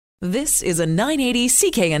This is a 980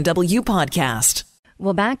 CKNW podcast.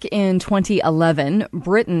 Well, back in 2011,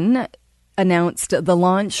 Britain announced the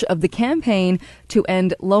launch of the campaign to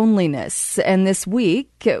end loneliness. And this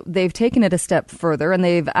week, they've taken it a step further and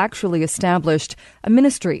they've actually established a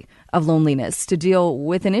Minstry of Loneliness to deal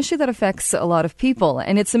with an issue that affects a lot of people.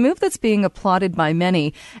 And it's a move that's being applauded by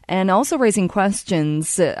many and also raising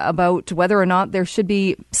questions about whether or not there should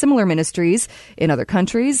be similar ministries in other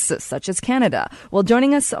countries, such as Canada. Well,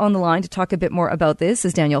 joining us on the line to talk a bit more about this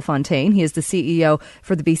is Daniel Fontaine. He is the CEO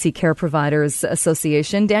for the BC Care Providers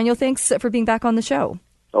Association. Daniel, thanks for being back on the show.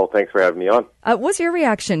 Oh, thanks for having me on. What's your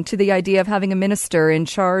reaction to the idea of having a minister in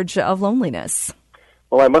charge of loneliness?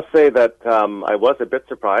 Well, I must say that I was a bit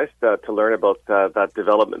surprised to learn about that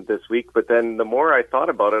development this week. But then the more I thought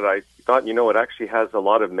about it, I thought, it actually has a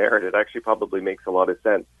lot of merit. It actually probably makes a lot of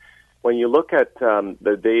sense. When you look at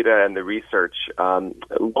the data and the research,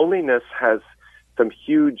 loneliness has some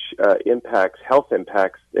huge impacts, health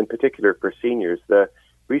impacts, in particular for seniors. The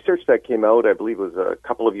research that came out, I believe it was a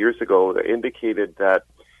couple of years ago, indicated that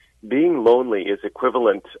being lonely is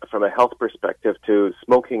equivalent from a health perspective to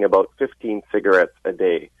smoking about 15 cigarettes a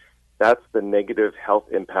day. That's the negative health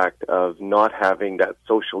impact of not having that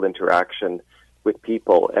social interaction with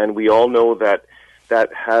people. And we all know that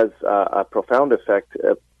that has a profound effect,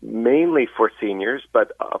 mainly for seniors,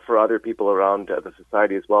 but for other people around the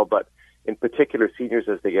society as well. But in particular, seniors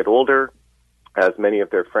as they get older, as many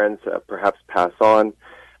of their friends perhaps pass on,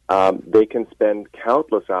 they can spend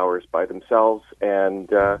countless hours by themselves and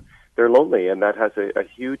they're lonely, and that has a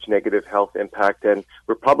huge negative health impact, and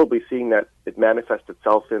we're probably seeing that it manifests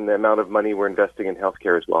itself in the amount of money we're investing in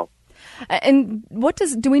healthcare as well. And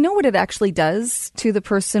do we know what it actually does to the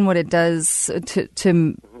person, what it does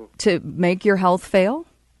to make your health fail?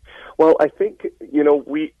 Well, I think,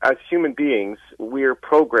 we as human beings, we're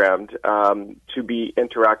programmed to be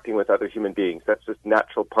interacting with other human beings. That's just a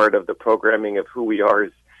natural part of the programming of who we are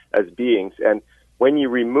as beings. And when you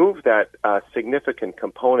remove that significant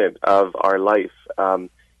component of our life, and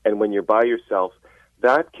when you're by yourself,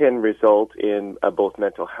 that can result in both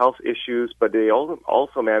mental health issues, but they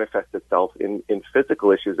also manifest itself in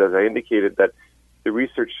physical issues. As I indicated, that the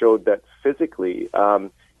research showed that physically,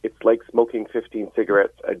 it's like smoking 15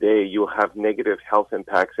 cigarettes a day. You'll have negative health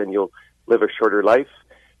impacts, and you'll live a shorter life.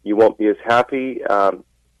 You won't be as happy.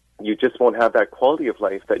 You just won't have that quality of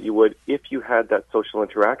life that you would if you had that social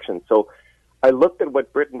interaction. So I looked at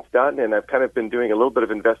what Britain's done, and I've kind of been doing a little bit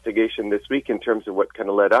of investigation this week in terms of what kind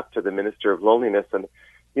of led up to the Minister of Loneliness. And,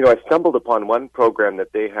 I stumbled upon one program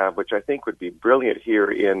that they have, which I think would be brilliant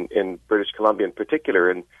here in British Columbia, in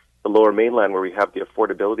particular in the Lower Mainland, where we have the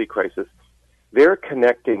affordability crisis. They're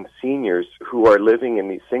connecting seniors who are living in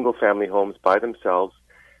these single-family homes by themselves.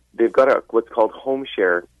 They've got what's called home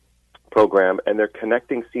share program, and they're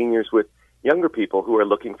connecting seniors with younger people who are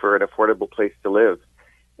looking for an affordable place to live.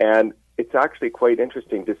 And it's actually quite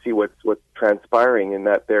interesting to see what's transpiring in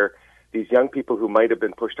that these young people who might have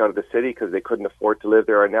been pushed out of the city because they couldn't afford to live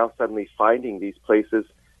there are now suddenly finding these places.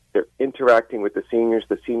 They're interacting with the seniors.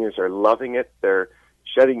 The seniors are loving it. They're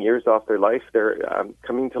shedding years off their life. They're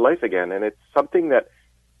coming to life again. And it's something that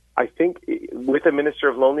I think with a Minister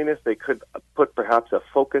of Loneliness, they could put perhaps a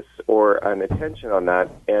focus or an attention on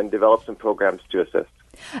that and develop some programs to assist.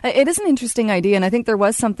 It is an interesting idea, and I think there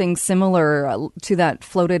was something similar to that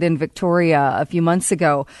floated in Victoria a few months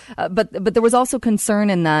ago. But there was also concern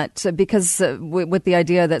in that because with the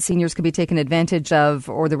idea that seniors could be taken advantage of,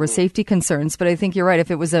 or there were safety concerns. But I think you're right.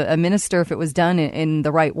 If it was a minister, if it was done in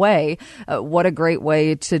the right way, what a great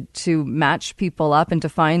way to match people up and to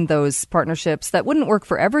find those partnerships that wouldn't work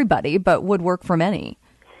for everybody, but would work for many.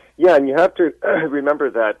 Yeah, and you have to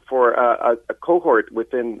remember that for a cohort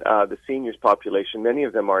within the seniors population, many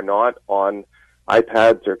of them are not on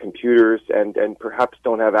iPads or computers and perhaps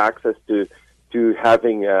don't have access to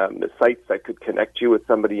having the sites that could connect you with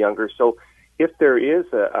somebody younger. So if there is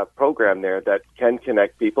a program there that can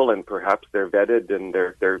connect people and perhaps they're vetted and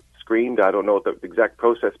they're screened, I don't know the exact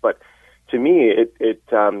process, but to me it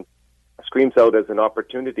screams out as an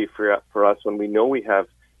opportunity for us when we know we have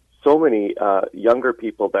so many younger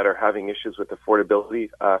people that are having issues with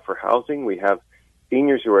affordability for housing. We have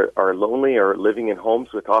seniors who are lonely or living in homes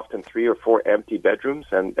with often 3 or 4 empty bedrooms,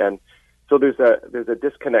 and so there's a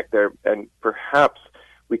disconnect there. And perhaps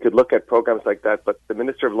we could look at programs like that. But the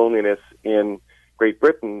Minister of Loneliness in Great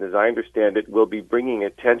Britain, as I understand it, will be bringing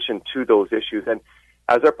attention to those issues. And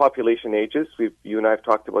as our population ages, you and I have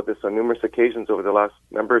talked about this on numerous occasions over the last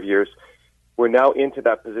number of years. We're now into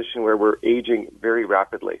that position where we're aging very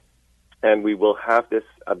rapidly. And we will have this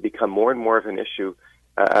become more and more of an issue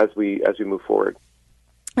as we move forward.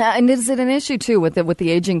 And is it an issue, too, with the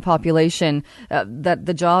aging population, that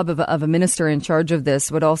the job of a minister in charge of this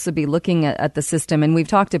would also be looking at the system? And we've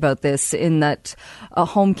talked about this in that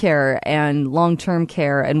home care and long-term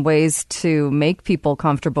care and ways to make people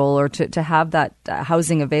comfortable or to have that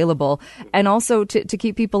housing available, and also to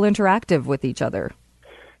keep people interactive with each other.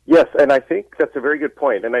 Yes, and I think that's a very good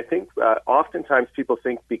point. And I think oftentimes people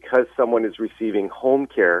think because someone is receiving home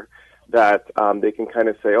care that they can kind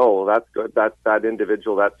of say, oh, well, that's good, that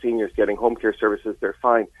individual, that senior is getting home care services, they're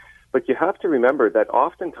fine. But you have to remember that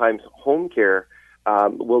oftentimes home care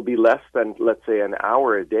will be less than, let's say, an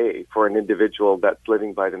hour a day for an individual that's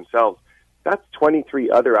living by themselves. That's 23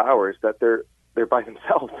 other hours that they're by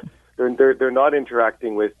themselves. They're not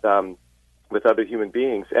interacting with other human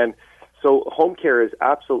beings. And so home care is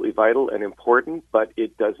absolutely vital and important, but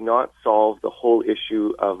it does not solve the whole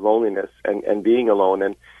issue of loneliness and being alone.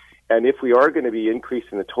 And if we are going to be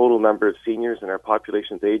increasing the total number of seniors and our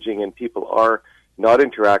population's aging and people are not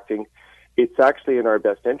interacting, it's actually in our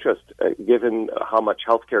best interest, given how much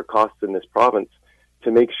healthcare costs in this province,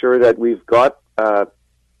 to make sure that we've got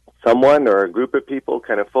someone or a group of people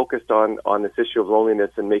kind of focused on this issue of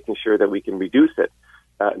loneliness and making sure that we can reduce it,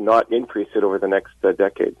 not increase it over the next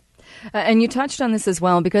decade. And you touched on this as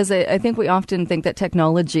well, because I think we often think that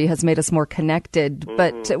technology has made us more connected. Mm-hmm.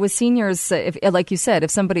 But with seniors, like you said,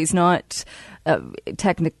 if somebody's not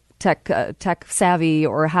tech savvy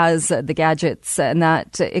or has the gadgets, and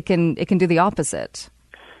that it can do the opposite.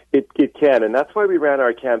 It can, and that's why we ran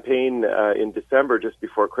our campaign in December, just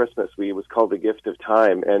before Christmas. It was called The Gift of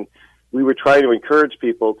Time, and we were trying to encourage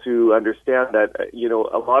people to understand that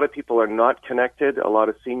a lot of people are not connected, a lot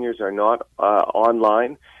of seniors are not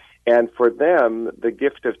online. And for them, the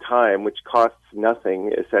gift of time, which costs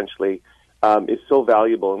nothing, essentially, is so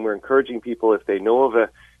valuable. And we're encouraging people, if they know of a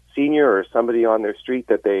senior or somebody on their street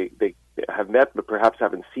that they have met but perhaps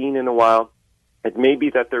haven't seen in a while, it may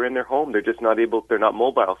be that they're in their home. They're just not they're not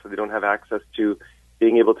mobile, so they don't have access to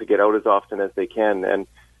being able to get out as often as they can. And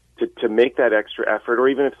to make that extra effort, or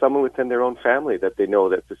even if someone within their own family that they know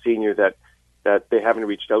that's a senior that they haven't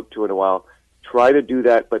reached out to in a while, try to do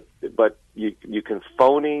that, but you can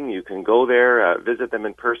phone in, you can go there, visit them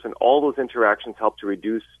in person. All those interactions help to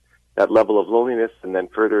reduce that level of loneliness and then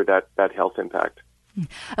further that health impact.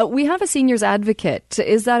 We have a seniors advocate.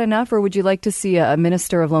 Is that enough, or would you like to see a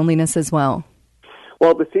minister of loneliness as well?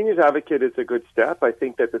 Well, the seniors advocate is a good step. I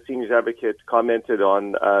think that the seniors advocate commented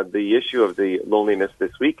on the issue of the loneliness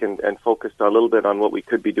this week and focused a little bit on what we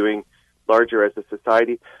could be doing larger as a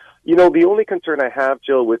society. The only concern I have,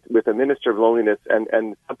 Jill, with a minister of loneliness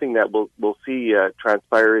and something that we'll see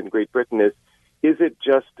transpire in Great Britain is it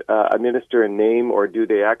just a minister in name, or do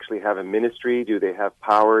they actually have a ministry? Do they have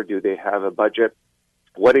power? Do they have a budget?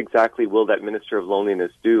 What exactly will that minister of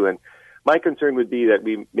loneliness do? And my concern would be that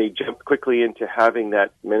we may jump quickly into having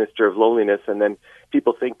that minister of loneliness, and then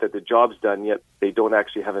people think that the job's done, yet they don't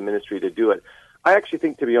actually have a ministry to do it. I actually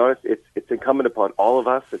think, to be honest, it's incumbent upon all of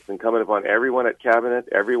us, it's incumbent upon everyone at Cabinet,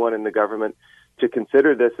 everyone in the government, to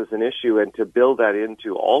consider this as an issue and to build that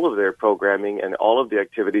into all of their programming and all of the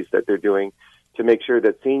activities that they're doing to make sure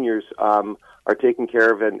that seniors are taken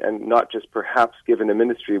care of and not just perhaps given a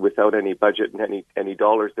ministry without any budget and any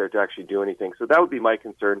dollars there to actually do anything. So that would be my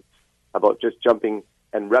concern about just jumping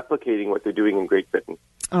and replicating what they're doing in Great Britain.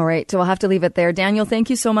 All right, so we'll have to leave it there. Daniel, thank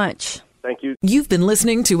you so much. Thank you. You've been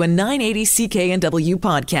listening to a 980 CKNW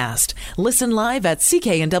podcast. Listen live at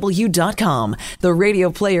cknw.com, the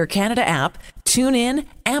Radio Player Canada app, tune in,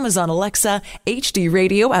 Amazon Alexa, HD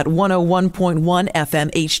Radio at 101.1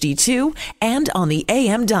 FM HD2, and on the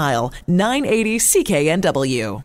AM dial, 980 CKNW.